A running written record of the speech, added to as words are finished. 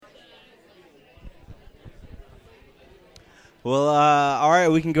Well, all right,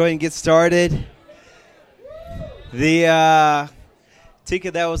 we can go ahead and get started. Tika,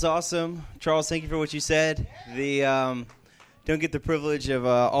 that was awesome. Charles, thank you for what you said. Don't get the privilege of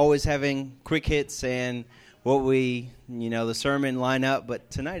always having quick hits and what the sermon line up, but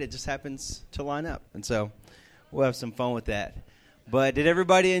tonight it just happens to line up, and so we'll have some fun with that. But did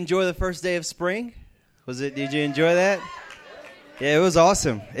everybody enjoy the first day of spring? Did you enjoy that? Yeah, it was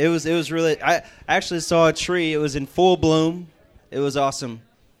awesome. It was really. I actually saw a tree. It was in full bloom. It was awesome.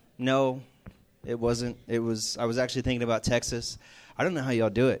 No, it wasn't. I was actually thinking about Texas. I don't know how y'all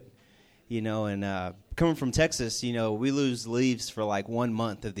do it, and coming from Texas, we lose leaves for like 1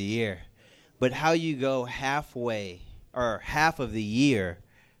 month of the year. But how you go halfway or half of the year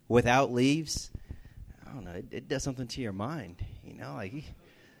without leaves, I don't know. It does something to your mind,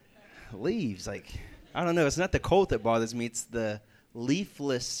 leaves. I don't know. It's not the cold that bothers me. It's the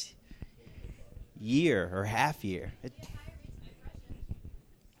leafless year or half year.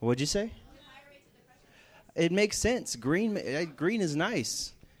 What'd you say? It makes sense. Green is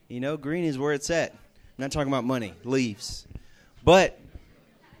nice. Green is where it's at. I'm not talking about money, leaves. But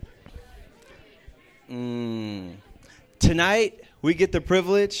tonight we get the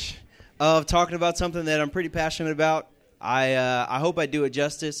privilege of talking about something that I'm pretty passionate about. I hope I do it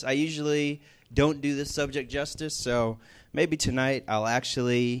justice. I usually don't do this subject justice, so maybe tonight I'll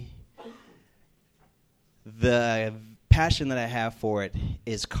actually, the passion that I have for it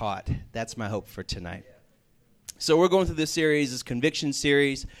is caught. That's my hope for tonight. So we're going through this series, this conviction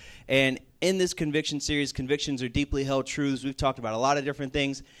series, and in this conviction series, convictions are deeply held truths. We've talked about a lot of different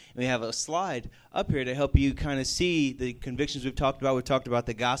things, and we have a slide up here to help you kind of see the convictions we've talked about. We've talked about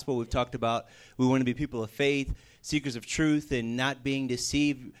the gospel. We've talked about we want to be people of faith, seekers of truth, and not being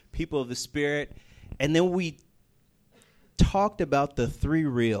deceived, people of the Spirit. And then we talked about the 3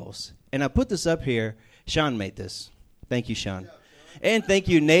 reels. And I put this up here. Sean made this. Thank you, Sean. And thank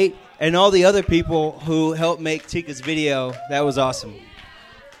you, Nate, and all the other people who helped make Tika's video. That was awesome.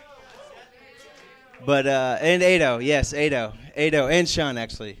 But, and Ado, yes, Ado, and Sean,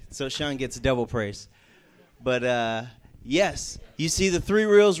 actually. So Sean gets double praise. But, yes, you see the 3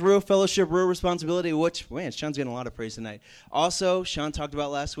 reels, real fellowship, real responsibility, which, man, Sean's getting a lot of praise tonight. Also, Sean talked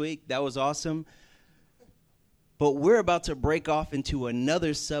about last week. That was awesome. But we're about to break off into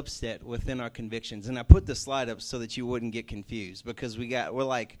another subset within our convictions. And I put the slide up so that you wouldn't get confused, because we're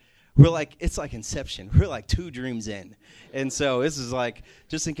like, it's like Inception. We're like 2 dreams in. And so this is like,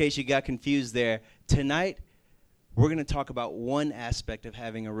 just in case you got confused there, tonight we're going to talk about one aspect of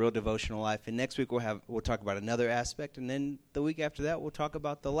having a real devotional life. And next week we'll talk about another aspect. And then the week after that, we'll talk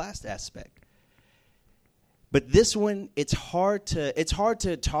about the last aspect. But this one, it's hard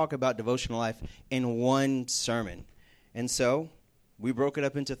to talk about devotional life in one sermon. And so we broke it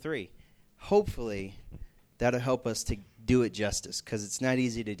up into 3. Hopefully, that'll help us to do it justice, because it's not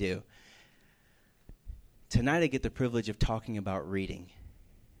easy to do. Tonight I get the privilege of talking about reading.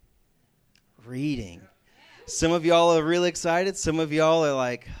 Reading. Some of y'all are really excited. Some of y'all are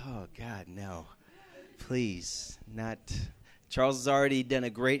like, oh, God, no. Please, not. Charles has already done a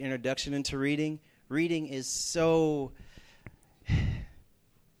great introduction into reading. Reading is so,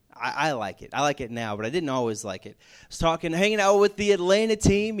 I like it. I like it now, but I didn't always like it. I was hanging out with the Atlanta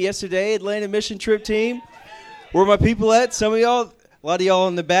team yesterday, Atlanta mission trip team. Where are my people at? Some of y'all, a lot of y'all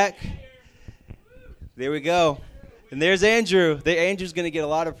in the back. There we go. And there's Andrew. Andrew's going to get a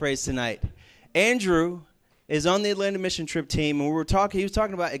lot of praise tonight. Andrew is on the Atlanta mission trip team, and he was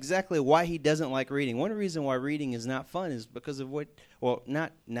talking about exactly why he doesn't like reading. One reason why reading is not fun is because of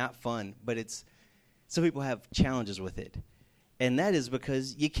not fun, but it's, some people have challenges with it. And that is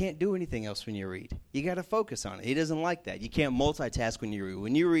because you can't do anything else when you read. You got to focus on it. He doesn't like that. You can't multitask when you read.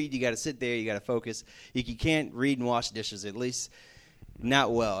 When you read, you got to sit there. You got to focus. You can't read and wash dishes, at least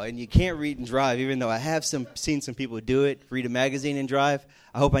not well. And you can't read and drive, even though I have seen some people do it, read a magazine and drive.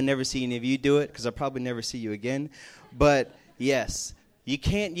 I hope I never see any of you do it, because I'll probably never see you again. But, yes, you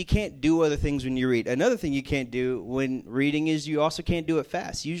can't do other things when you read. Another thing you can't do when reading is you also can't do it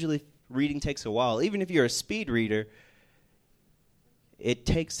fast. Usually reading takes a while. Even if you're a speed reader, it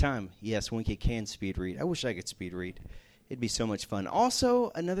takes time. Yes, when you can speed read. I wish I could speed read. It'd be so much fun.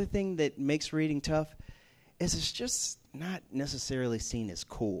 Also, another thing that makes reading tough is it's just not necessarily seen as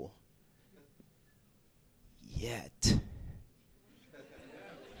cool. Yet.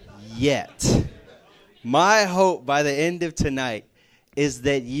 My hope by the end of tonight is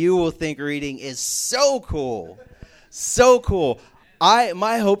that you will think reading is so cool. So cool.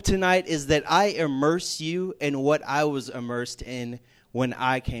 My hope tonight is that I immerse you in what I was immersed in when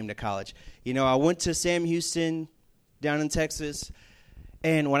I came to college. I went to Sam Houston down in Texas,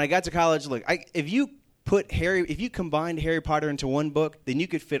 and when I got to college, look, if you if you combined Harry Potter into one book, then you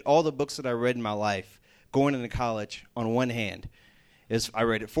could fit all the books that I read in my life going into college on one hand. I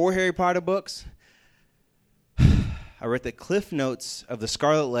read 4 Harry Potter books. I read the Cliff Notes of the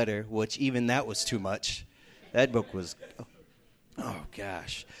Scarlet Letter, which even that was too much. That book was, oh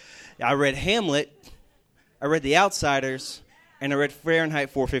gosh. I read Hamlet. I read The Outsiders, and I read Fahrenheit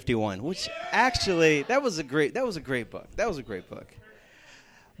 451, which actually that was a great book. That was a great book.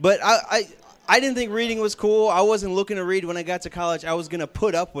 But I didn't think reading was cool. I wasn't looking to read when I got to college. I was going to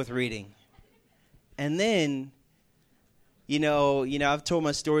put up with reading. And then, I've told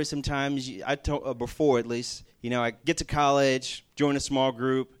my story sometimes. I told before, at least. I get to college, join a small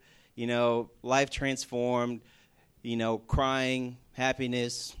group. Life transformed. Crying,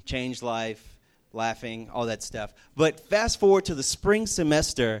 happiness, changed life, laughing, all that stuff. But fast forward to the spring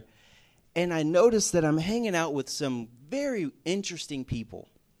semester, and I noticed that I'm hanging out with some very interesting people.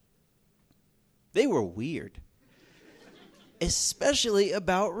 They were weird, especially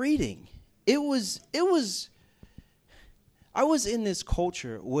about reading. I was in this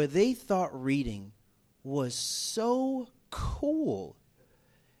culture where they thought reading was so cool.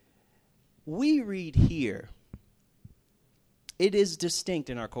 We read here. It is distinct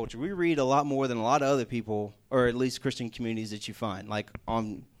in our culture. We read a lot more than a lot of other people, or at least Christian communities that you find,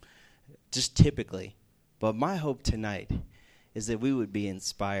 just typically. But my hope tonight is that we would be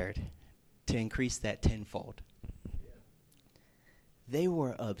inspired to increase that tenfold. They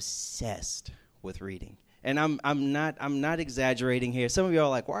were obsessed with reading. And I'm not exaggerating here. Some of you are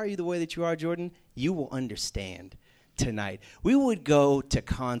like, why are you the way that you are, Jordan? You will understand tonight. We would go to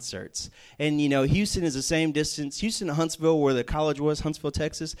concerts. And, Houston is the same distance. Houston to Huntsville, where the college was, Huntsville,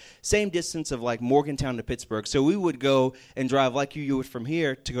 Texas, same distance of like Morgantown to Pittsburgh. So we would go and drive like you would from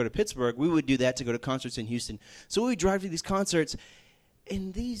here to go to Pittsburgh. We would do that to go to concerts in Houston. So we would drive to these concerts.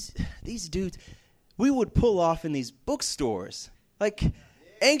 And these dudes, we would pull off in these bookstores,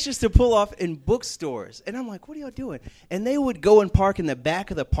 anxious to pull off in bookstores. And I'm like, what are y'all doing? And they would go and park in the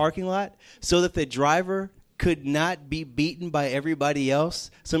back of the parking lot so that the driver could not be beaten by everybody else.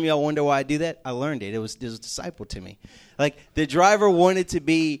 Some of y'all wonder why I do that. I learned it. It was discipled to me. The driver wanted to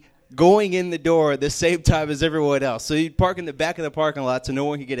be going in the door at the same time as everyone else. So you'd park in the back of the parking lot so no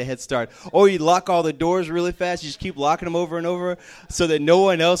one could get a head start. Or you'd lock all the doors really fast. You just keep locking them over and over so that no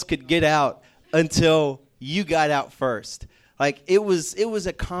one else could get out until you got out first. It was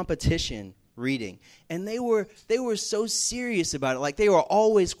a competition reading. And they were so serious about it. They were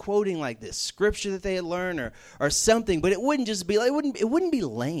always quoting this scripture that they had learned or something, but it wouldn't just be it wouldn't be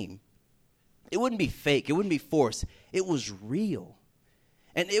lame. It wouldn't be fake. It wouldn't be forced. It was real.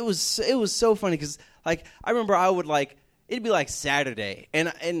 And it was so funny because I remember I would it'd be Saturday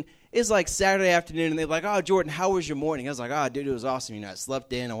and it's Saturday afternoon and they're like, oh, Jordan, how was your morning? I was like, oh, dude, it was awesome. I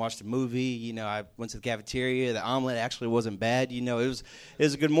slept in, I watched a movie, I went to the cafeteria, the omelet actually wasn't bad, it was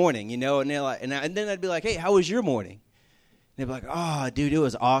a good morning, and they're and then I'd be like, hey, how was your morning? And they'd be like, oh, dude, it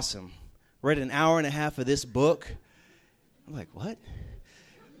was awesome. Read an hour and a half of this book. I'm like, what?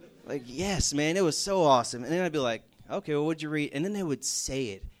 Yes, man, it was so awesome. And then I'd be like, okay, well, what'd you read? And then they would say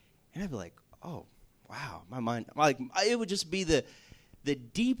it, and I'd be like, oh, wow, my mind, it would just be the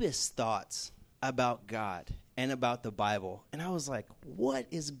deepest thoughts about God and about the Bible. And I was like, what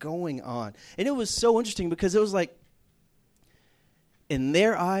is going on? And it was so interesting because it was in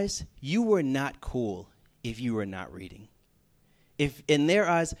their eyes, you were not cool if you were not reading. If in their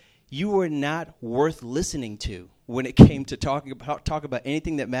eyes, you were not worth listening to when it came to talk about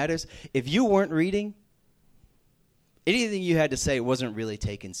anything that matters. If you weren't reading, anything you had to say wasn't really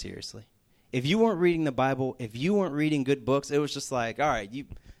taken seriously. If you weren't reading the Bible, if you weren't reading good books, it was just all right,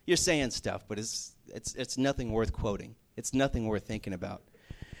 you're saying stuff, but it's nothing worth quoting. It's nothing worth thinking about.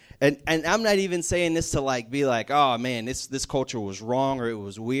 And I'm not even saying this to be oh man, this culture was wrong or it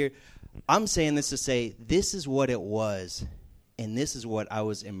was weird. I'm saying this to say this is what it was, and this is what I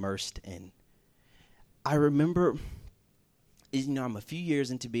was immersed in. I remember, I'm a few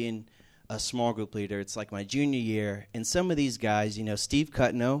years into being a small group leader. It's my junior year, and some of these guys, Steve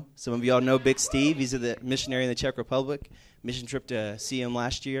Cutno, some of y'all know Big Steve. He's the missionary in the Czech Republic. Mission trip to see him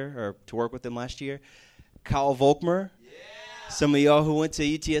last year, or to work with him last year. Kyle Volkmer. Yeah. Some of y'all who went to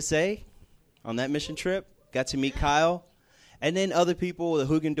UTSA on that mission trip got to meet Kyle. And then other people, the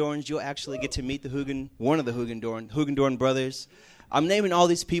Hugendorns, you'll actually get to meet one of the Hugendorn brothers. I'm naming all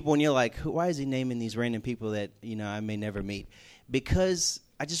these people, and you're like, why is he naming these random people that, I may never meet? Because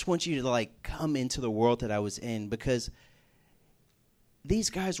I just want you to come into the world that I was in, because these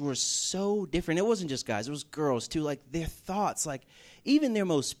guys were so different. It wasn't just guys, it was girls too. Their thoughts, even their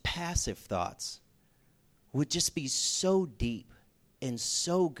most passive thoughts would just be so deep and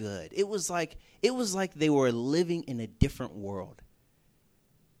so good. It was like they were living in a different world.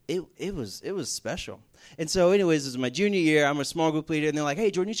 It was special. And so anyways, this is my junior year. I'm a small group leader, and they're like, hey,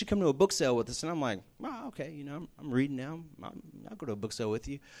 Jordan, you should come to a book sale with us. And I'm like, oh, okay, I'm reading now. I'll go to a book sale with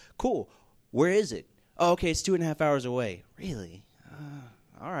you. Cool. Where is it? Oh, okay, it's 2.5 hours away. Really?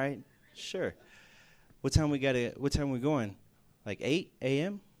 All right, sure. What time we going? Like 8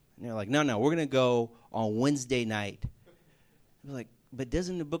 a.m.? And they're like, no, we're going to go on Wednesday night. I'm like, but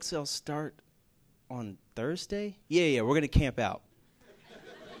doesn't the book sale start on Thursday? Yeah, we're going to camp out.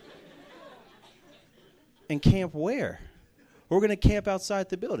 And camp where? We're going to camp outside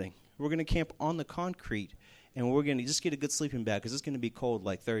the building. We're going to camp on the concrete, and we're going to just get a good sleeping bag because it's going to be cold,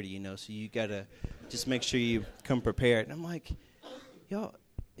 like 30, so you got to just make sure you come prepared. And I'm like, y'all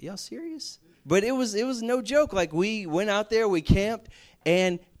serious? But it was no joke. Like, we went out there, we camped,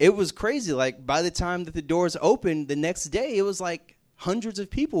 and it was crazy. Like, by the time that the doors opened the next day, it was like hundreds of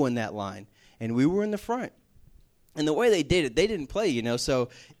people in that line, and we were in the front. And the way they did it, they didn't play, so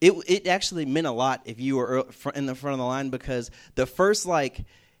it actually meant a lot if you were in the front of the line, because the first,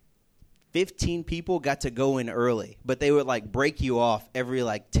 15 people got to go in early, but they would, break you off every,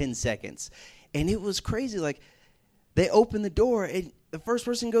 10 seconds. And it was crazy. They open the door, and the first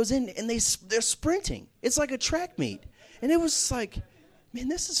person goes in, and they're sprinting. It's like a track meet. And it was like, man,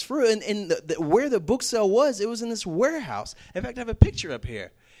 this is true. And where the book sale was, it was in this warehouse. In fact, I have a picture up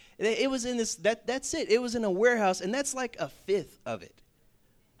here. It was in this, that's it. It was in a warehouse, and that's like a fifth of it.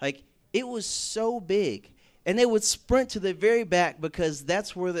 It was so big. And they would sprint to the very back because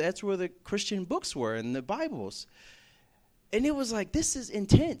that's where the Christian books were and the Bibles. And it was like, this is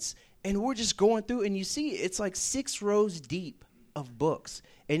intense. And we're just going through, and you see, it's like 6 rows deep of books.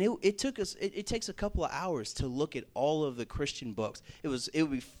 And it takes a couple of hours to look at all of the Christian books. It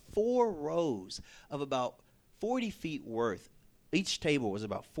would be 4 rows of about 40 feet worth. Each table was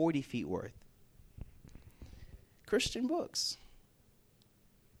about 40 feet worth. Christian books.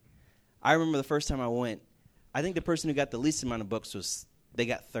 I remember the first time I went, I think the person who got the least amount of books they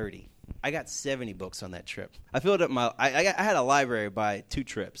got 30. I got 70 books on that trip. I filled up I had a library by 2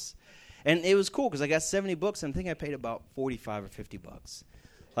 trips. And it was cool because I got 70 books, and I think I paid about 45 or 50 bucks.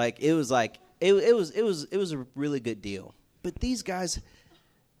 It was a really good deal. But these guys,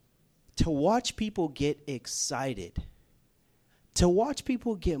 to watch people get excited, to watch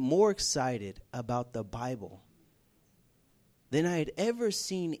people get more excited about the Bible than I had ever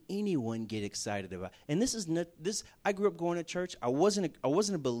seen anyone get excited about. And I grew up going to church. I wasn't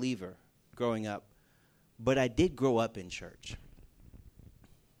a believer growing up, but I did grow up in church.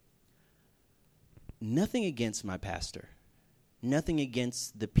 Nothing against my pastor. Nothing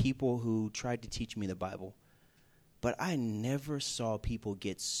against the people who tried to teach me the Bible. But I never saw people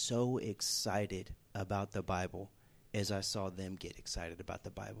get so excited about the Bible as I saw them get excited about the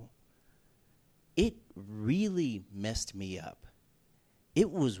Bible. It really messed me up.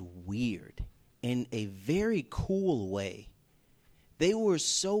 It was weird in a very cool way. They were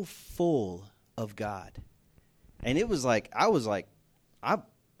so full of God. And it was like, I was like, I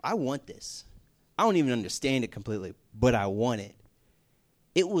want this. I don't even understand it completely, but I want it.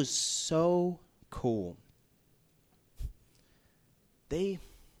 It was so cool. I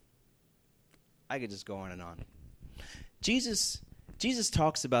could just go on and on. Jesus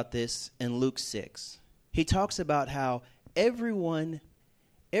talks about this in Luke 6. He talks about how everyone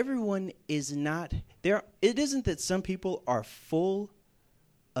is not there. It isn't that some people are full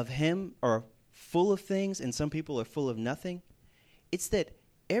of him or full of things and some people are full of nothing. It's that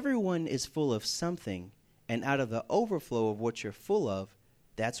everyone is full of something, and out of the overflow of what you're full of,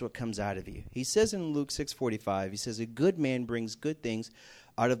 that's what comes out of you. He says in Luke 6:45, he says, a good man brings good things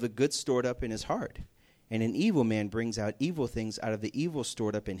out of the good stored up in his heart. And an evil man brings out evil things out of the evil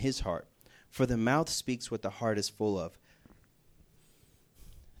stored up in his heart. For the mouth speaks what the heart is full of.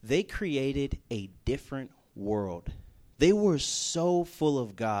 They created a different world. They were so full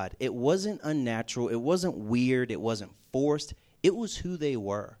of God. It wasn't unnatural. It wasn't weird. It wasn't forced. It was who they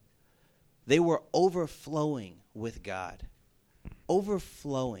were. They were overflowing with God.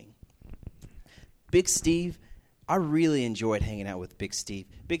 Overflowing. Big Steve, I really enjoyed hanging out with Big Steve.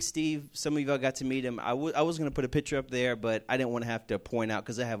 Big Steve, some of y'all got to meet him. I was going to put a picture up there, but I didn't want to have to point out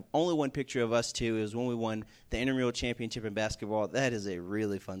because I have only one picture of us two. It was when we won the intramural championship in basketball. That is a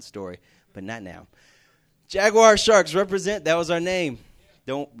really fun story, but not now. Jaguar Sharks represent. That was our name.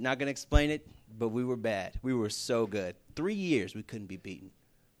 Not going to explain it, but we were bad. We were so good. 3 years we couldn't be beaten.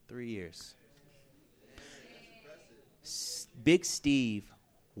 3 years. Big Steve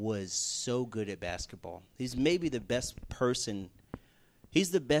was so good at basketball. He's maybe the best person.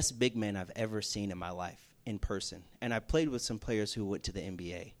 He's the best big man I've ever seen in my life. in person, and I played with some players who went to the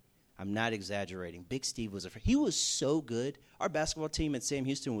NBA. I'm not exaggerating. Big Steve he was so good. Our basketball team at Sam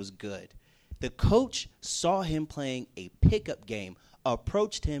Houston was good. The coach saw him playing a pickup game,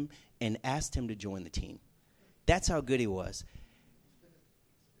 approached him, and asked him to join the team. That's how good he was.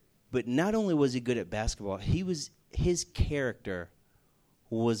 But not only was he good at basketball, his character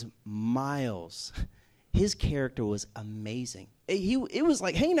was miles. His character was amazing. It was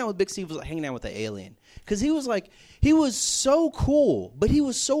like hanging out with Big Steve was like hanging out with an alien. Because he was so cool, but he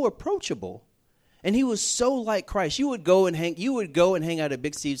was so approachable. And he was so like Christ. You would go and hang out at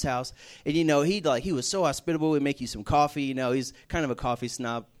Big Steve's house, and he was so hospitable. He'd make you some coffee. He's kind of a coffee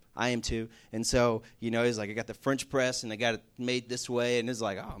snob. I am too. And so, he's like, I got the French press and I got it made this way. And it's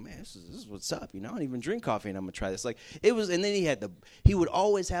like, oh man, this is what's up. I don't even drink coffee and I'm gonna try this. Like it was, and then he would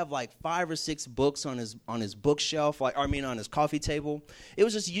always have like 5 or 6 books on his bookshelf, on his coffee table. It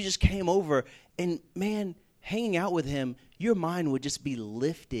was just, you just came over and man, hanging out with him, your mind would just be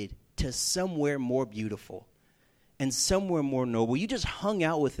lifted to somewhere more beautiful and somewhere more noble. You just hung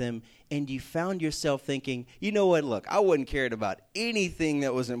out with him and you found yourself thinking, you know what, look, I wasn't cared about anything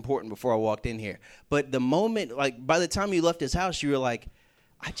that was important before I walked in here. But the moment, by the time you left his house, you were like,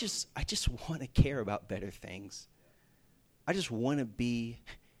 I just want to care about better things. I just want to be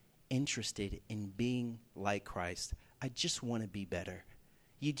interested in being like Christ. I just want to be better.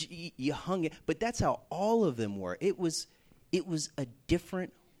 You hung it, but that's how all of them were. It was a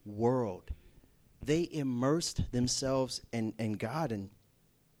different world. They immersed themselves in God, and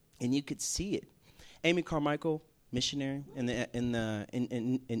you could see it. Amy Carmichael, missionary in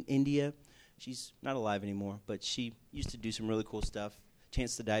India. She's not alive anymore, but she used to do some really cool stuff.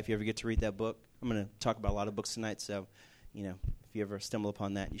 Chance to Die, if you ever get to read that book. I'm going to talk about a lot of books tonight, so, if you ever stumble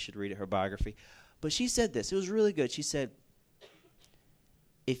upon that, you should read it, her biography. But she said this. It was really good. She said,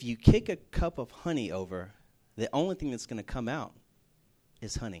 if you kick a cup of honey over, the only thing that's going to come out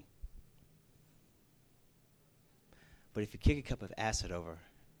is honey. But if you kick a cup of acid over,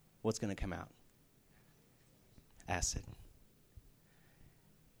 what's going to come out? Acid.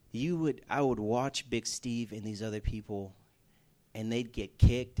 I would watch Big Steve and these other people, and they'd get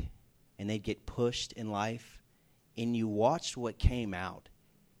kicked, and they'd get pushed in life, and you watched what came out,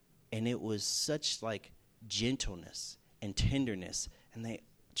 and it was such gentleness and tenderness, and they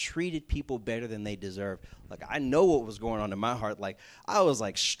treated people better than they deserved. I know what was going on in my heart. I was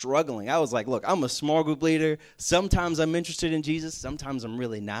struggling. I was like, look, I'm a small group leader. Sometimes I'm interested in Jesus. Sometimes I'm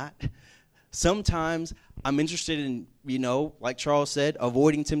really not. Sometimes I'm interested in, like Charles said,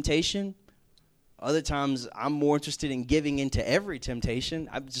 avoiding temptation. Other times I'm more interested in giving into every temptation.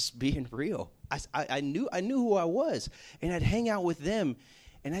 I'm just being real. I knew who I was, and I'd hang out with them,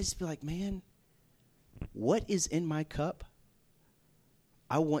 and I'd just be like, man, what is in my cup?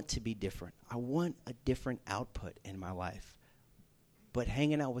 I want to be different. I want a different output in my life. But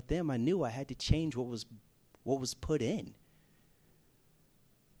hanging out with them, I knew I had to change what was put in.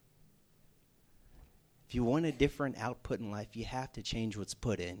 If you want a different output in life, you have to change what's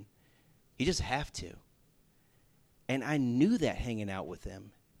put in. You just have to. And I knew that hanging out with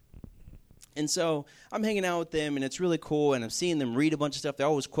them. And so I'm hanging out with them, and it's really cool, and I'm seeing them read a bunch of stuff. They're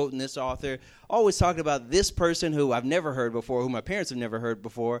always quoting this author, always talking about this person who I've never heard before, who my parents have never heard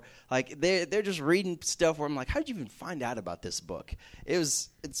before. They're just reading stuff where I'm like, how did you even find out about this book? I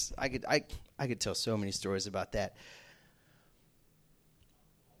could tell so many stories about that.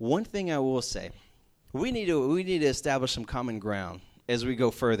 One thing I will say, we need to establish some common ground as we go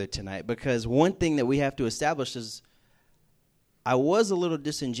further tonight, because one thing that we have to establish is, I was a little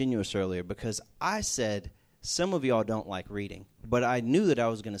disingenuous earlier because I said some of y'all don't like reading, but I knew that I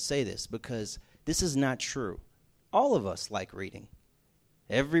was going to say this because this is not true. All of us like reading.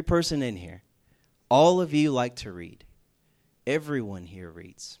 Every person in here. All of you like to read. Everyone here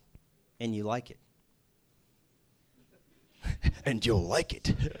reads, and you like it. And you'll like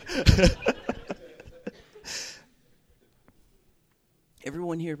it.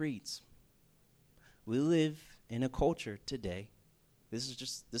 Everyone here reads. We live in a culture today. This is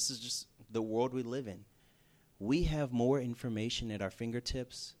just the world we live in. We have more information at our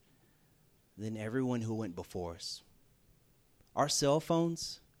fingertips than everyone who went before us. Our cell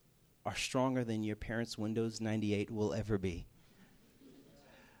phones are stronger than your parents' Windows 98 will ever be.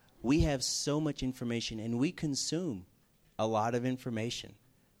 We have so much information, and we consume a lot of information.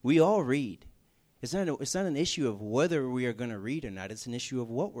 We all read. It's not an issue of whether we are going to read or not. It's an issue of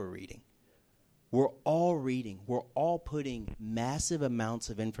what we're reading. We're all reading. We're all putting massive amounts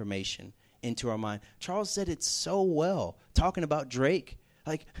of information into our mind. Charles said it so well, talking about Drake.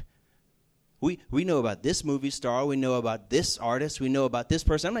 We know about this movie star. We know about this artist. We know about this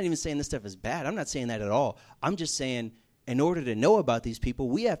person. I'm not even saying this stuff is bad. I'm not saying that at all. I'm just saying in order to know about these people,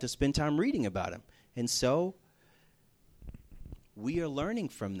 we have to spend time reading about them. And so we are learning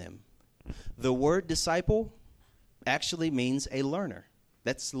from them. The word disciple actually means a learner.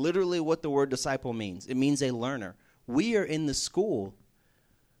 That's literally what the word disciple means. It means a learner. We are in the school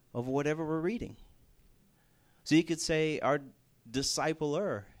of whatever we're reading. So you could say our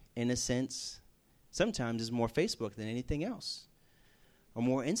discipler, in a sense, sometimes is more Facebook than anything else, or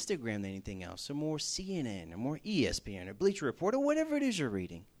more Instagram than anything else, or more CNN, or more ESPN, or Bleacher Report, or whatever it is you're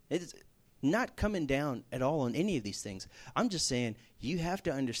reading. It's not coming down at all on any of these things. I'm just saying you have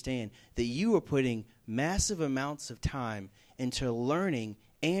to understand that you are putting massive amounts of time into learning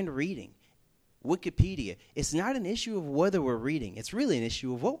and reading. Wikipedia, it's not an issue of whether we're reading. It's really an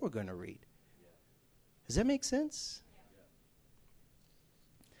issue of what we're going to read. Does that make sense?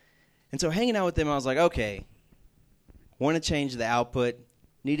 And so hanging out with them, I was like, okay, want to change the output,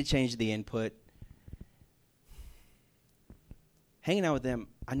 need to change the input. Hanging out with them,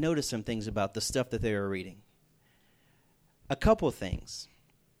 I noticed some things about the stuff that they were reading. A couple things.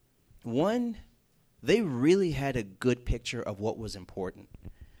 One, they really had a good picture of what was important.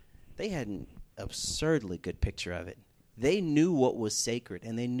 They had an absurdly good picture of it. They knew what was sacred,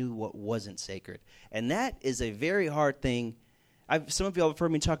 and they knew what wasn't sacred. And that is a very hard thing. Some of y'all have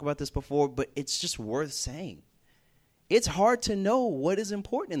heard me talk about this before, but it's just worth saying. It's hard to know what is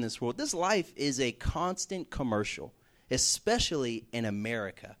important in this world. This life is a constant commercial, especially in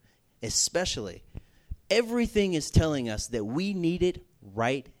America. Especially. Everything is telling us that we need it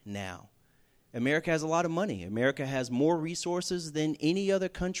right now. America has a lot of money. America has more resources than any other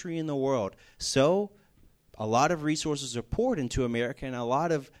country in the world. So a lot of resources are poured into America, and a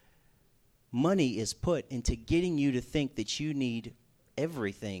lot of money is put into getting you to think that you need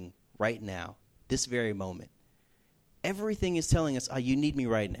everything right now, this very moment. Everything is telling us, you need me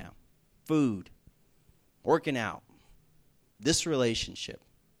right now. Food, working out, this relationship,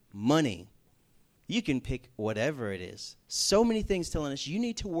 money. You can pick whatever it is. So many things telling us you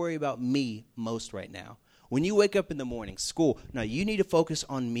need to worry about me most right now. When you wake up in the morning, school, no, you need to focus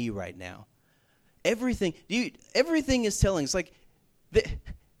on me right now. Everything is telling us,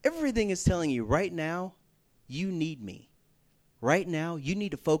 everything is telling you right now, you need me. Right now, you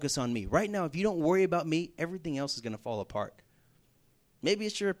need to focus on me. Right now, if you don't worry about me, everything else is going to fall apart. Maybe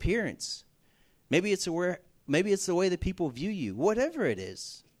it's your appearance. Maybe it's the way that people view you. Whatever it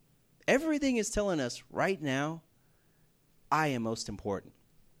is. Everything is telling us right now, I am most important.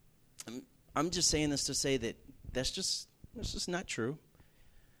 I'm just saying this to say that that's just not true.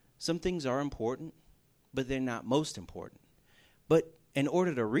 Some things are important, but they're not most important. But in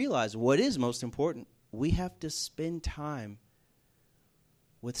order to realize what is most important, we have to spend time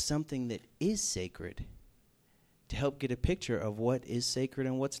with something that is sacred to help get a picture of what is sacred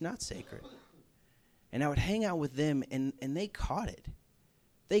and what's not sacred. And I would hang out with them, and they caught it.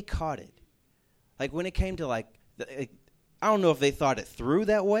 They caught it. Like when it came to I don't know if they thought it through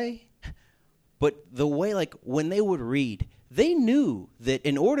that way, but the way when they would read, they knew that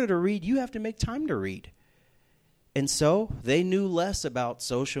in order to read, you have to make time to read. And so they knew less about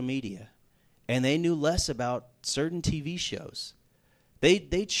social media, and they knew less about certain TV shows.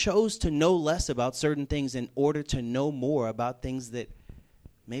 They chose to know less about certain things in order to know more about things that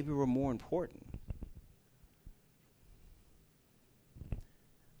maybe were more important.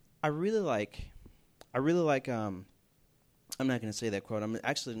 I really like I'm not going to say that quote. I'm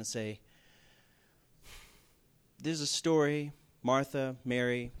actually going to say there's a story, Martha,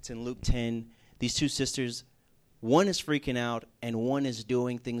 Mary, it's in Luke 10. These two sisters, one is freaking out and one is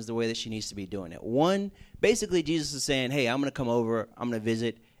doing things the way that she needs to be doing it. One, basically Jesus is saying, hey, I'm going to come over, I'm going to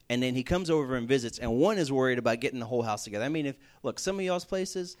visit, and then he comes over and visits, and one is worried about getting the whole house together. I mean, some of y'all's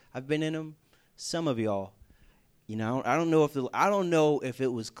places, I've been in them, some of y'all, I don't know if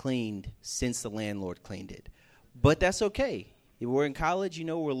it was cleaned since the landlord cleaned it, but that's okay. We're in college,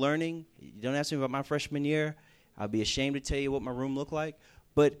 we're learning. You don't ask me about my freshman year. I'll be ashamed to tell you what my room looked like.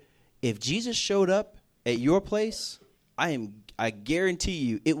 But if Jesus showed up at your place, I guarantee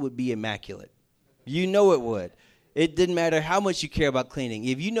you it would be immaculate. You know it would. It didn't matter how much you care about cleaning.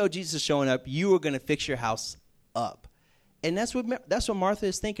 If you know Jesus is showing up, you are going to fix your house up. And that's what Martha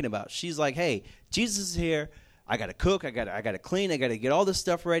is thinking about. She's like, hey, Jesus is here. I got to cook, I got to clean, I got to get all this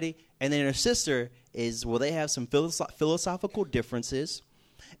stuff ready. And then her sister they have some philosophical differences.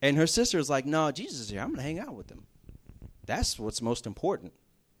 And her sister is like, no, Jesus is here. I'm going to hang out with him. That's what's most important.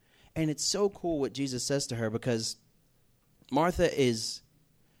 And it's so cool what Jesus says to her because Martha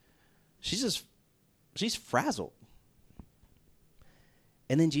she's frazzled.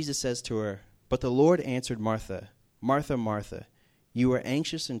 And then Jesus says to her, But the Lord answered Martha, Martha, Martha, you are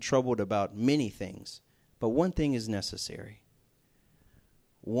anxious and troubled about many things, but one thing is necessary.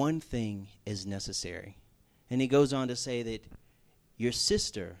 One thing is necessary. And he goes on to say that your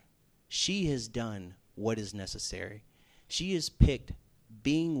sister, she has done what is necessary. She has picked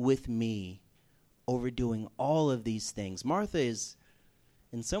being with me over doing all of these things. Martha is,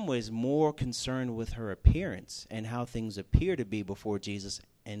 in some ways, more concerned with her appearance and how things appear to be before Jesus,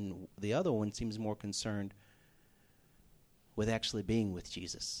 and the other one seems more concerned with actually being with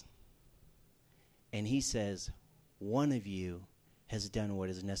Jesus. And he says, one of you has done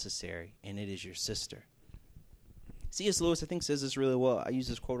what is necessary, and it is your sister. C.S. Lewis, I think, says this really well. I use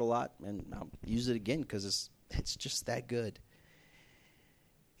this quote a lot, and I'll use it again because it's just that good.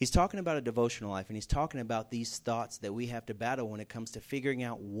 He's talking about a devotional life, and he's talking about these thoughts that we have to battle when it comes to figuring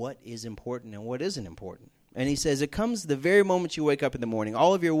out what is important and what isn't important. And he says it comes the very moment you wake up in the morning.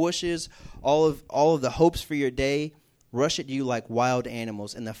 All of your wishes, all of the hopes for your day rush at you like wild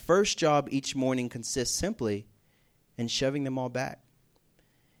animals. And the first job each morning consists simply in shoving them all back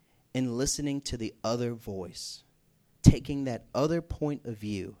and listening to the other voice, taking that other point of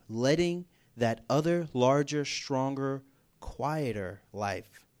view, letting that other larger, stronger, quieter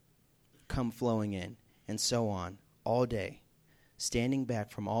life come flowing in, and so on, all day, standing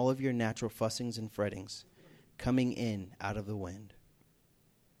back from all of your natural fussings and frettings, coming in out of the wind.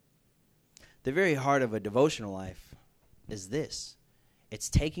 The very heart of a devotional life is this. It's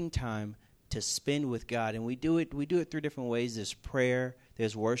taking time to spend with God, and we do it through different ways. There's prayer,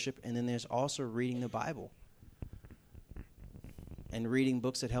 there's worship, and then there's also reading the Bible and reading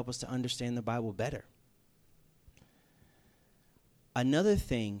books that help us to understand the Bible better. Another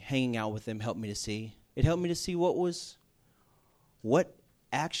thing hanging out with them helped me to see. It helped me to see what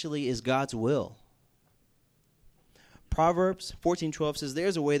actually is God's will. Proverbs 14:12 says,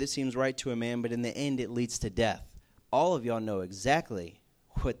 there's a way that seems right to a man, but in the end it leads to death. All of y'all know exactly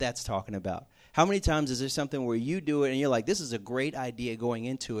what that's talking about. How many times is there something where you do it and you're like, this is a great idea going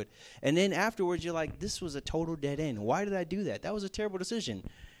into it, and then afterwards you're like, this was a total dead end. Why did I do that? That was a terrible decision.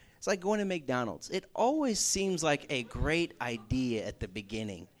 It's like going to McDonald's. It always seems like a great idea at the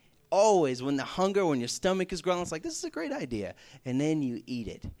beginning. Always, when your stomach is growling, it's like, this is a great idea. And then you eat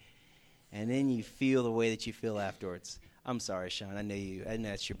it. And then you feel the way that you feel afterwards. I'm sorry, Sean. I know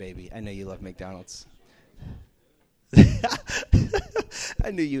that's your baby. I know you love McDonald's.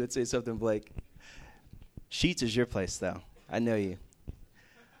 I knew you would say something, Blake. Sheetz is your place, though. I know you.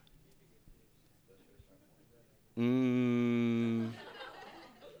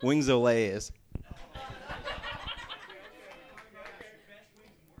 Wings Olay is.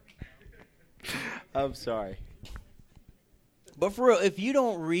 I'm sorry. But for real, if you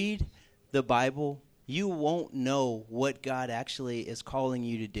don't read the Bible, you won't know what God actually is calling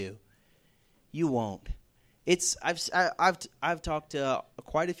you to do. You won't. I've talked to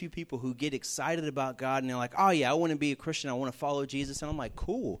quite a few people who get excited about God, and they're like, oh yeah, I want to be a Christian, I want to follow Jesus. And I'm like,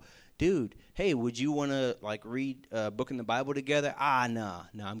 cool. Dude, hey, would you want to read a book in the Bible together? No,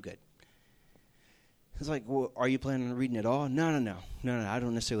 I'm good. It's like, well, are you planning on reading it all? No, I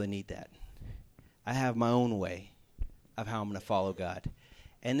don't necessarily need that. I have my own way of how I'm going to follow God.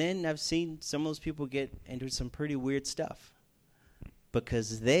 And then I've seen some of those people get into some pretty weird stuff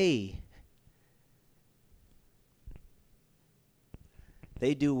because they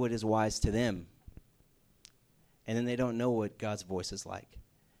do what is wise to them, and then they don't know what God's voice is like.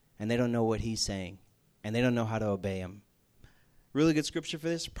 And they don't know what he's saying. And they don't know how to obey him. Really good scripture for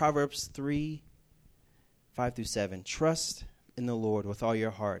this. Proverbs 3:5-7. Trust in the Lord with all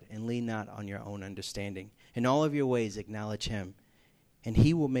your heart and lean not on your own understanding. In all of your ways acknowledge him, and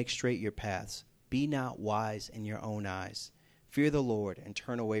he will make straight your paths. Be not wise in your own eyes. Fear the Lord and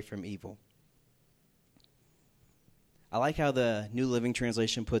turn away from evil. I like how the New Living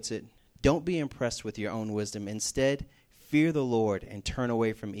Translation puts it. Don't be impressed with your own wisdom. Instead, fear the Lord and turn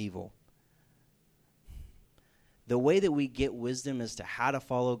away from evil. The way that we get wisdom as to how to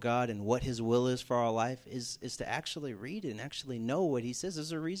follow God and what his will is for our life is to actually read it and actually know what he says.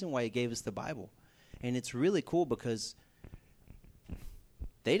 There's a reason why he gave us the Bible. And it's really cool because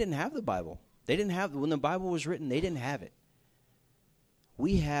they didn't have the Bible. When the Bible was written, they didn't have it.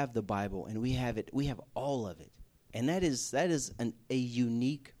 We have the Bible, and we have all of it. And that is a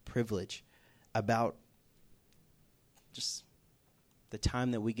unique privilege about just the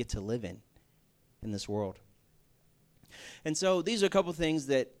time that we get to live in this world. And so these are a couple things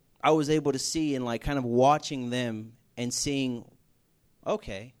that I was able to see in kind of watching them and seeing,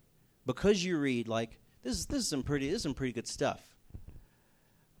 okay, because you read, this is some pretty good stuff.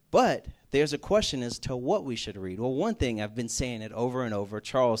 But there's a question as to what we should read. Well, one thing, I've been saying it over and over,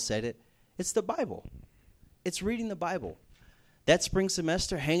 Charles said it, It's the Bible. It's reading the Bible. That spring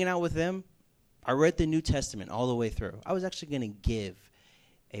semester, hanging out with them, I read the New Testament all the way through. I was actually going to give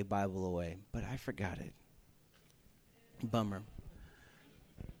a Bible away, but I forgot it. Bummer.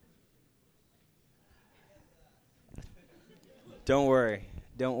 Don't worry.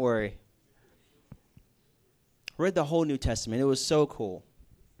 Don't worry. Read the whole New Testament. It was so cool.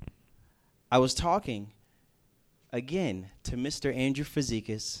 I was talking, again, to Mr. Andrew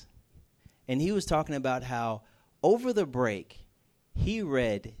Fazekas, and he was talking about how over the break, he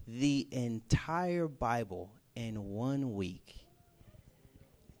read the entire Bible in 1 week.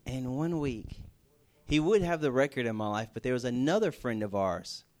 In 1 week. He would have the record in my life, but there was another friend of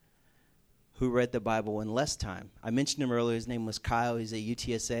ours who read the Bible in less time. I mentioned him earlier. His name was Kyle. He's at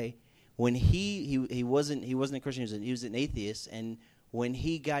UTSA. When he wasn't a Christian. He was an atheist. And when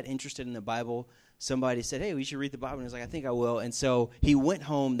he got interested in the Bible, somebody said, "Hey, we should read the Bible." And he was like, "I think I will." And so he went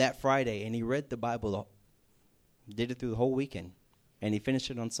home that Friday and he read the Bible. Did it through the whole weekend, and he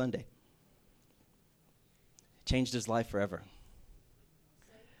finished it on Sunday. Changed his life forever.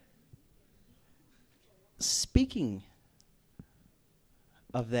 Speaking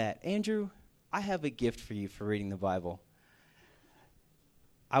of that, Andrew, I have a gift for you for reading the Bible.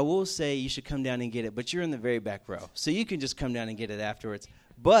 I will say you should come down and get it, but you're in the very back row, so you can just come down and get it afterwards.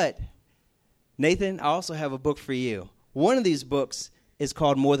 But, Nathan, I also have a book for you. One of these books is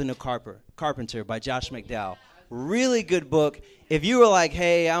called More Than a Carpenter by Josh McDowell. Really good book. If you were like,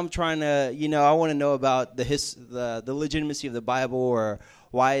 hey, I'm trying to, I want to know about the legitimacy of the Bible, or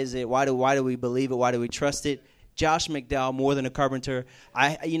why do we believe it? Why do we trust it? Josh McDowell, More Than a Carpenter.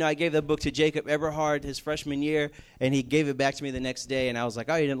 I gave that book to Jacob Eberhard his freshman year, and he gave it back to me the next day, and I was like,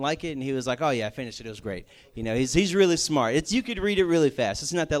 "Oh, you didn't like it?" And he was like, "Oh yeah, I finished it. It was great." He's really smart. You could read it really fast.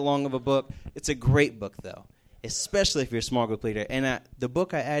 It's not that long of a book. It's a great book though, especially if you're a small group leader. And the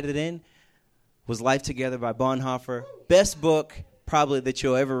book I added in was Life Together by Bonhoeffer. Best book probably that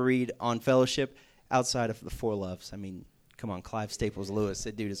you'll ever read on fellowship outside of the Four Loves. I mean, come on, Clive Staples Lewis.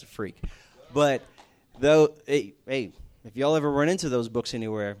 That dude is a freak. But though, hey, if y'all ever run into those books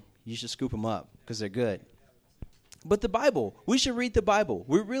anywhere, you should scoop them up because they're good. But the Bible, we should read the Bible.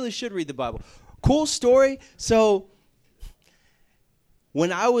 We really should read the Bible. Cool story. So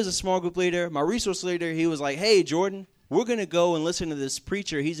when I was a small group leader, my resource leader, he was like, "Hey, Jordan, we're going to go and listen to this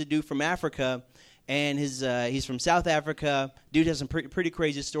preacher. He's a dude from Africa, and he's from South Africa. Dude has some pretty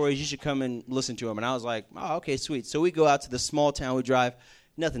crazy stories. You should come and listen to him." And I was like, "Oh, okay, sweet." So we go out to the small town. We drive.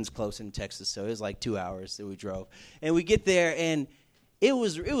 Nothing's close in Texas, so it was like 2 hours that we drove. And we get there, and it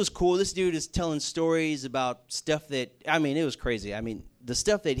was cool. This dude is telling stories about stuff that, it was crazy. The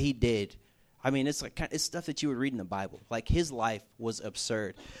stuff that he did, it's stuff that you would read in the Bible. Like, his life was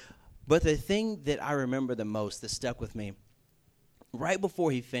absurd. But the thing that I remember the most that stuck with me, right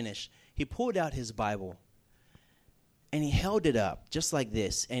before he finished, he pulled out his Bible, and he held it up just like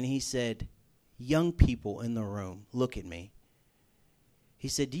this, and he said, "Young people in the room, look at me." He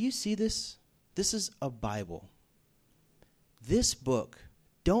said, "Do you see this? This is a Bible. This book,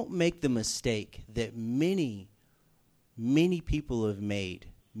 don't make the mistake that many, many people have made,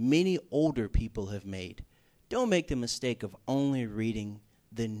 many older people have made. Don't make the mistake of only reading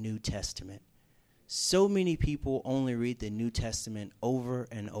the New Testament. So many people only read the New Testament over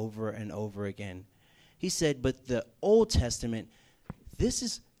and over and over again." He said, "But the Old Testament,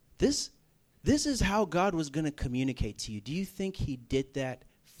 this is how God was going to communicate to you. Do you think he did that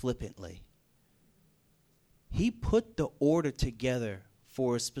flippantly? He put the order together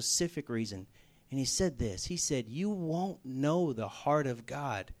for a specific reason." And he said this. He said, "You won't know the heart of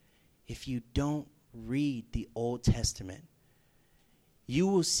God if you don't read the Old Testament. You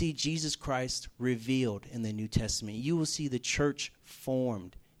will see Jesus Christ revealed in the New Testament. You will see the church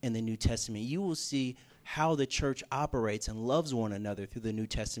formed in the New Testament. You will see how the church operates and loves one another through the New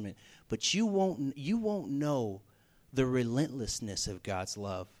Testament. But you won't know the relentlessness of God's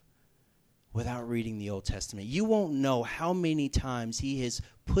love without reading the Old Testament. You won't know how many times he has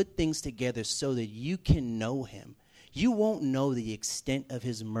put things together so that you can know him. You won't know the extent of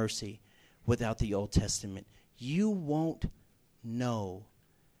his mercy without the Old Testament. You won't know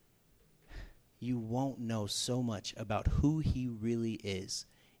so much about who he really is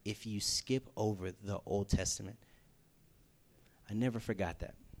if you skip over the Old Testament." I never forgot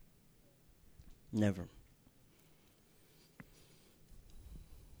that. Never.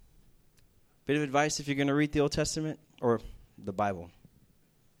 Bit of advice if you're going to read the Old Testament or the Bible.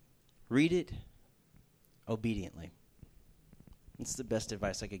 Read it obediently. It's the best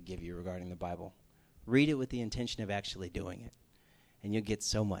advice I could give you regarding the Bible. Read it with the intention of actually doing it, and you'll get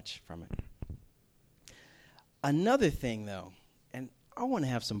so much from it. Another thing, though, and I want to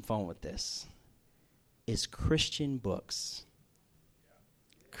have some fun with this, is Christian books.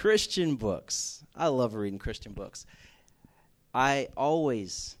 Christian books. I love reading Christian books. I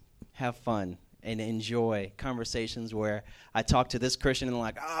always have fun and enjoy conversations where I talk to this Christian and I'm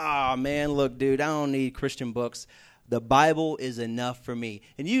like, man, look, dude, I don't need Christian books. The Bible is enough for me.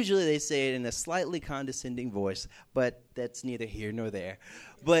 And usually they say it in a slightly condescending voice, but that's neither here nor there.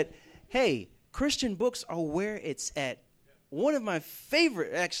 But, hey, Christian books are where it's at. One of my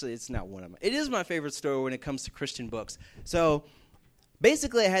favorite, actually, it's not one of my, it is my favorite story when it comes to Christian books. So,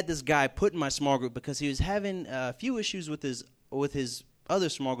 basically, I had this guy put in my small group because he was having a few issues with his other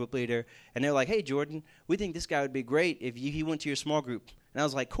small group leader, and they're like, hey, Jordan, we think this guy would be great if he went to your small group. And I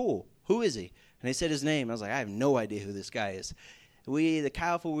was like, cool, who is he? And they said his name. I was like, I have no idea who this guy is. The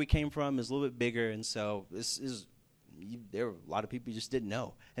California where we came from is a little bit bigger, and so there were a lot of people you just didn't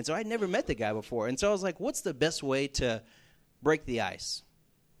know. And so I'd never met the guy before. And so I was like, what's the best way to break the ice?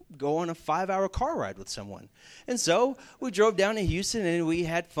 Go on a 5-hour car ride with someone. And so we drove down to Houston, and we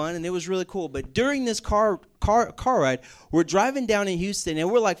had fun, and it was really cool. But during this car ride, we're driving down in Houston,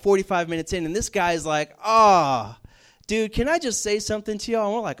 and we're like 45 minutes in, and this guy's like, dude, can I just say something to y'all?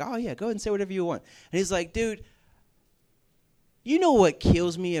 And we're like, oh, yeah, go ahead and say whatever you want. And he's like, dude, you know what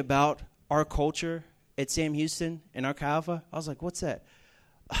kills me about our culture at Sam Houston and our Chi Alpha? I was like, what's that?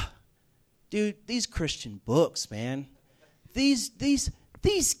 Dude, these Christian books, man. These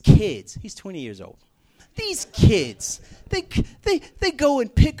kids, he's 20 years old. These kids, they go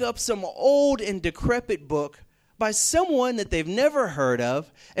and pick up some old and decrepit book by someone that they've never heard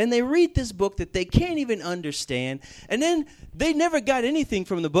of, and they read this book that they can't even understand, and then they never got anything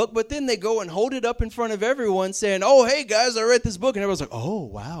from the book, but then they go and hold it up in front of everyone saying, oh, hey, guys, I read this book, and everyone's like, oh,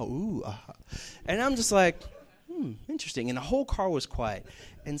 wow, ooh, And I'm just like, interesting, and the whole car was quiet,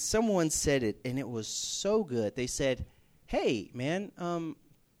 and someone said it, and it was so good. They said, hey, man,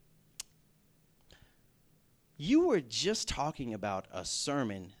 you were just talking about a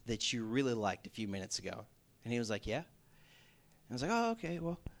sermon that you really liked a few minutes ago. And he was like, yeah. And I was like, oh, okay,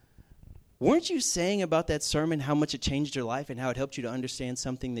 well, weren't you saying about that sermon how much it changed your life and how it helped you to understand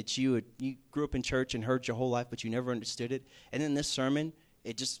something that you grew up in church and heard your whole life, but you never understood it? And then this sermon,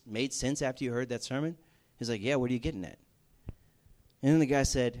 it just made sense after you heard that sermon? He's like, yeah, what are you getting at? And then the guy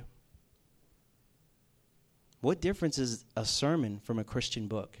said, what difference is a sermon from a Christian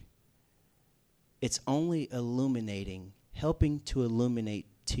book? It's only illuminating, helping to illuminate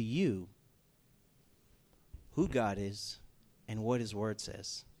to you who God is and what his word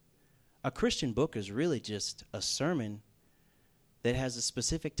says. A Christian book is really just a sermon that has a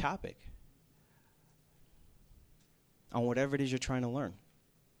specific topic on whatever it is you're trying to learn.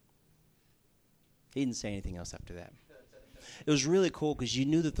 He didn't say anything else after that. It was really cool because you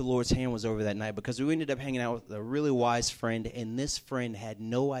knew that the Lord's hand was over that night because we ended up hanging out with a really wise friend, and this friend had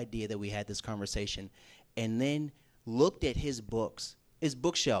no idea that we had this conversation, and then looked at his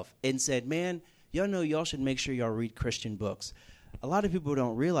bookshelf, and said, man, y'all know y'all should make sure y'all read Christian books. A lot of people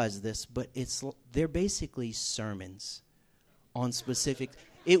don't realize this, but they're basically sermons on specific.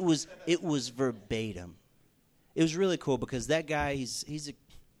 It was verbatim. It was really cool because that guy,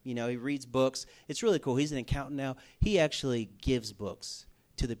 he reads books. It's really cool. He's an accountant now. He actually gives books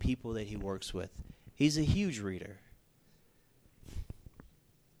to the people that he works with. He's a huge reader.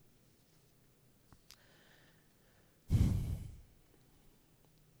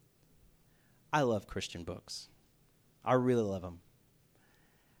 I love Christian books. I really love them.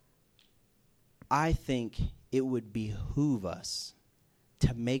 I think it would behoove us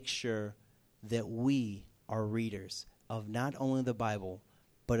to make sure that we are readers of not only the Bible,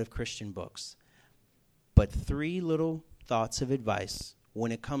 but of Christian books. But 3 little thoughts of advice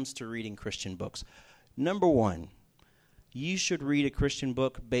when it comes to reading Christian books. Number 1, you should read a Christian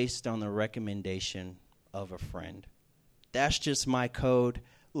book based on the recommendation of a friend. That's just my code.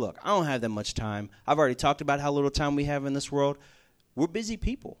 Look, I don't have that much time. I've already talked about how little time we have in this world. We're busy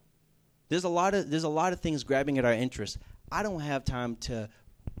people. There's a lot of things grabbing at our interest. I don't have time to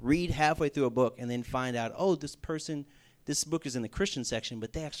read halfway through a book and then find out, oh, this book is in the Christian section,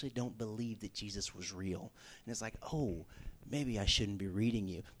 but they actually don't believe that Jesus was real. And it's like, oh, maybe I shouldn't be reading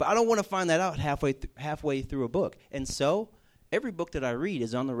you. But I don't want to find that out halfway through a book. And so every book that I read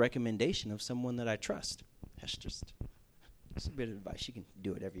is on the recommendation of someone that I trust. That's just a bit of advice. You can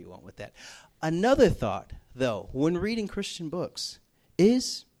do whatever you want with that. Another thought, though, when reading Christian books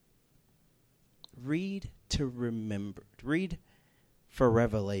is read to remember. Read for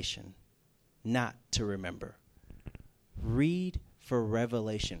revelation, not to remember. Read for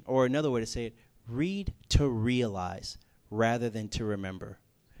revelation. Or another way to say it, read to realize rather than to remember.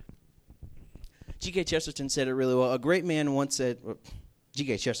 G.K. Chesterton said it really well. A great man once said,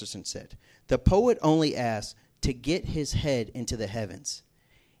 G.K. Chesterton said, "The poet only asks to get his head into the heavens.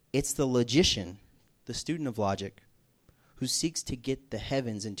 It's the logician, the student of logic, who seeks to get the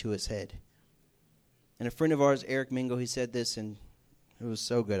heavens into his head." And a friend of ours, Eric Mingo, he said this, and it was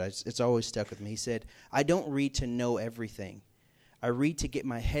so good. It's always stuck with me. He said, "I don't read to know everything. I read to get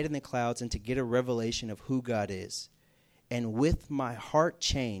my head in the clouds and to get a revelation of who God is. And with my heart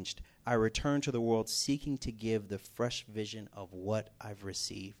changed, I return to the world seeking to give the fresh vision of what I've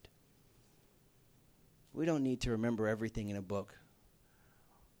received." We don't need to remember everything in a book.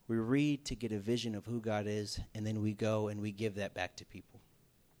 We read to get a vision of who God is, and then we go and we give that back to people.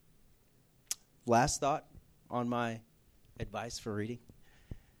 Last thought on my advice for reading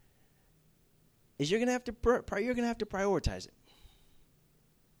is you're going to have to prioritize it.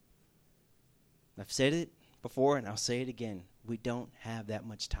 I've said it before, and I'll say it again. We don't have that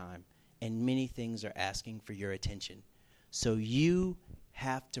much time, and many things are asking for your attention. So you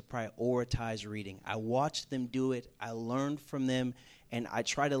have to prioritize reading. I watched them do it. I learned from them, and I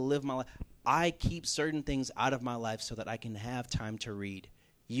try to live my life. I keep certain things out of my life so that I can have time to read.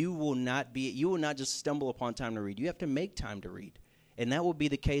 You will not just stumble upon time to read. You have to make time to read. And that will be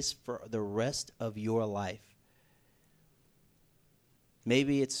the case for the rest of your life.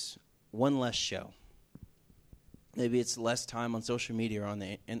 Maybe it's one less show. Maybe it's less time on social media or on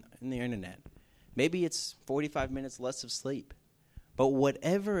the internet. Maybe it's 45 minutes less of sleep. But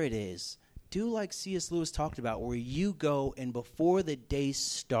whatever it is, do like C.S. Lewis talked about, where you go and before the day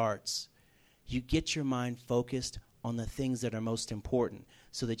starts, you get your mind focused on the things that are most important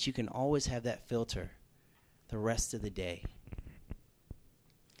so that you can always have that filter the rest of the day.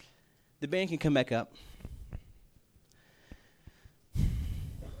 The band can come back up.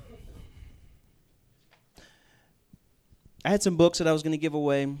 I had some books that I was going to give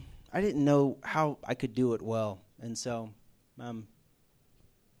away. I didn't know how I could do it well. And so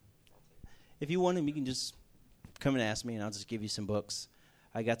if you want them, you can just come and ask me, and I'll just give you some books.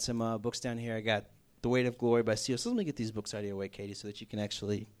 I got some books down here. I got The Weight of Glory by C.S. Let me get these books out of your way, Katie, so that you can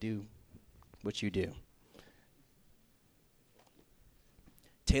actually do what you do.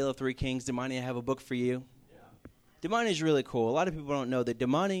 Tale of Three Kings. Damani, I have a book for you. Yeah. Damani is really cool. A lot of people don't know that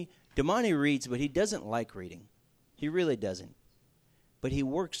Damani reads, but he doesn't like reading. He really doesn't. But he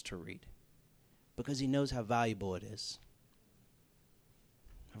works to read because he knows how valuable it is.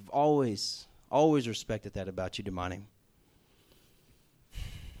 I've always respected that about you, Damani.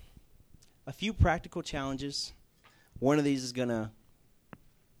 A few practical challenges. One of these is going to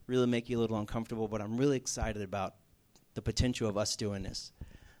really make you a little uncomfortable, but I'm really excited about the potential of us doing this.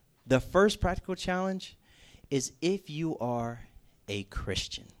 The first practical challenge is if you are a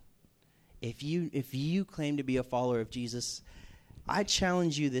Christian. If you claim to be a follower of Jesus, I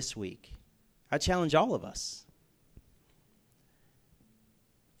challenge you this week. I challenge all of us.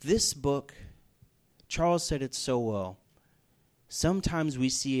 This book, Charles said it so well. Sometimes we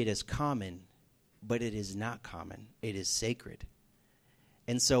see it as common, but it is not common. It is sacred.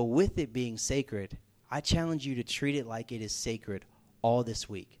 And so with it being sacred, I challenge you to treat it like it is sacred all this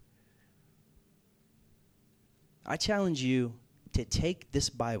week. I challenge you to take this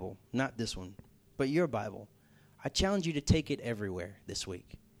Bible, not this one, but your Bible. I challenge you to take it everywhere this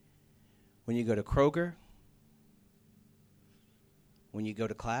week. When you go to Kroger, when you go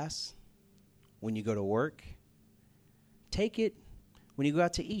to class, when you go to work, take it when you go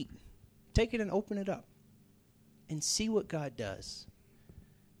out to eat. Take it and open it up and see what God does.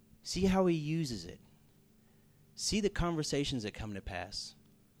 See how he uses it. See the conversations that come to pass.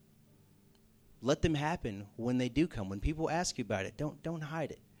 Let them happen when they do come. When people ask you about it, don't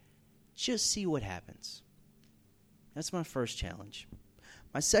hide it. Just see what happens. That's my first challenge.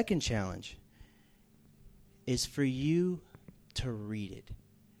 My second challenge is for you to read it.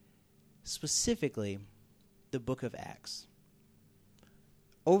 Specifically, the book of Acts.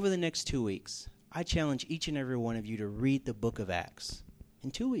 Over the next 2 weeks, I challenge each and every one of you to read the book of Acts.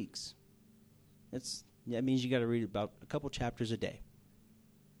 In 2 weeks. That means you got to read about a couple chapters a day.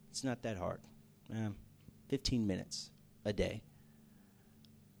 It's not that hard. 15 minutes a day.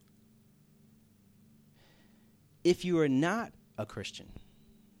 If you are not a Christian,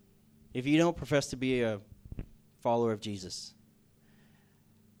 if you don't profess to be a follower of Jesus,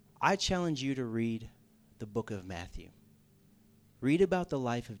 I challenge you to read the book of Matthew. Read about the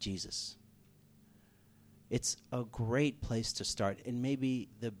life of Jesus. It's a great place to start, and maybe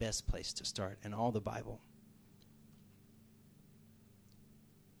the best place to start in all the Bible.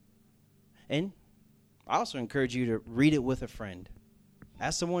 And I also encourage you to read it with a friend.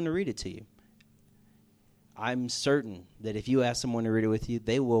 Ask someone to read it to you. I'm certain that if you ask someone to read it with you,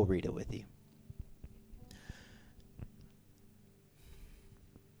 they will read it with you.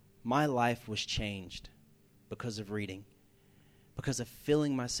 My life was changed because of reading. Because of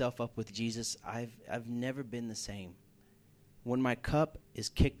filling myself up with Jesus, I've never been the same. When my cup is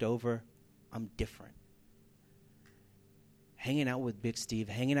kicked over, I'm different. Hanging out with Big Steve,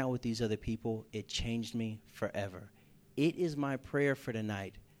 hanging out with these other people, it changed me forever. It is my prayer for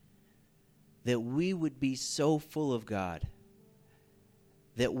tonight that we would be so full of God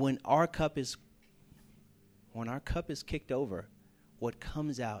that when our cup is kicked over, what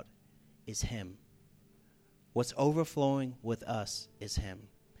comes out is Him. What's overflowing with us is Him.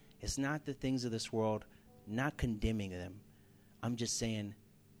 It's not the things of this world, not condemning them. I'm just saying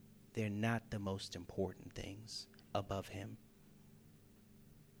they're not the most important things above Him.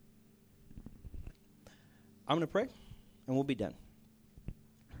 I'm going to pray, and we'll be done.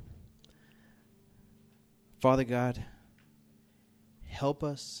 Father God, help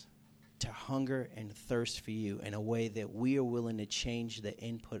us to hunger and thirst for you in a way that we are willing to change the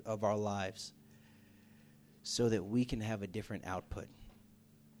input of our lives so that we can have a different output.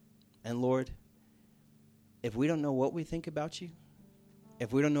 And Lord, if we don't know what we think about you,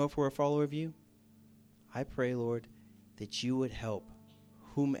 if we don't know if we're a follower of you, I pray, Lord, that you would help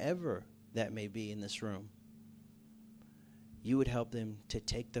whomever that may be in this room. You would help them to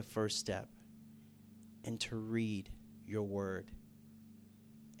take the first step and to read your word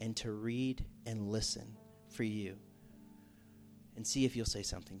and to read and listen for you and see if you'll say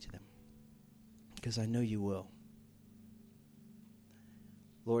something to them, because I know you will.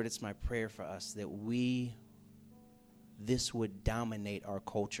 Lord, it's my prayer for us that this would dominate our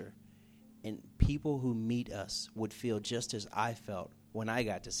culture, and people who meet us would feel just as I felt when I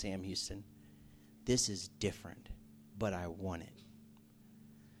got to Sam Houston. This is different, but I want it.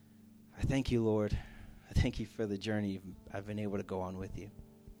 I thank you, Lord. I thank you for the journey I've been able to go on with you.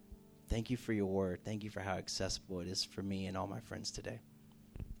 Thank you for your word. Thank you for how accessible it is for me and all my friends today.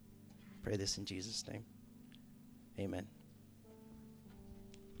 Pray this in Jesus' name. Amen.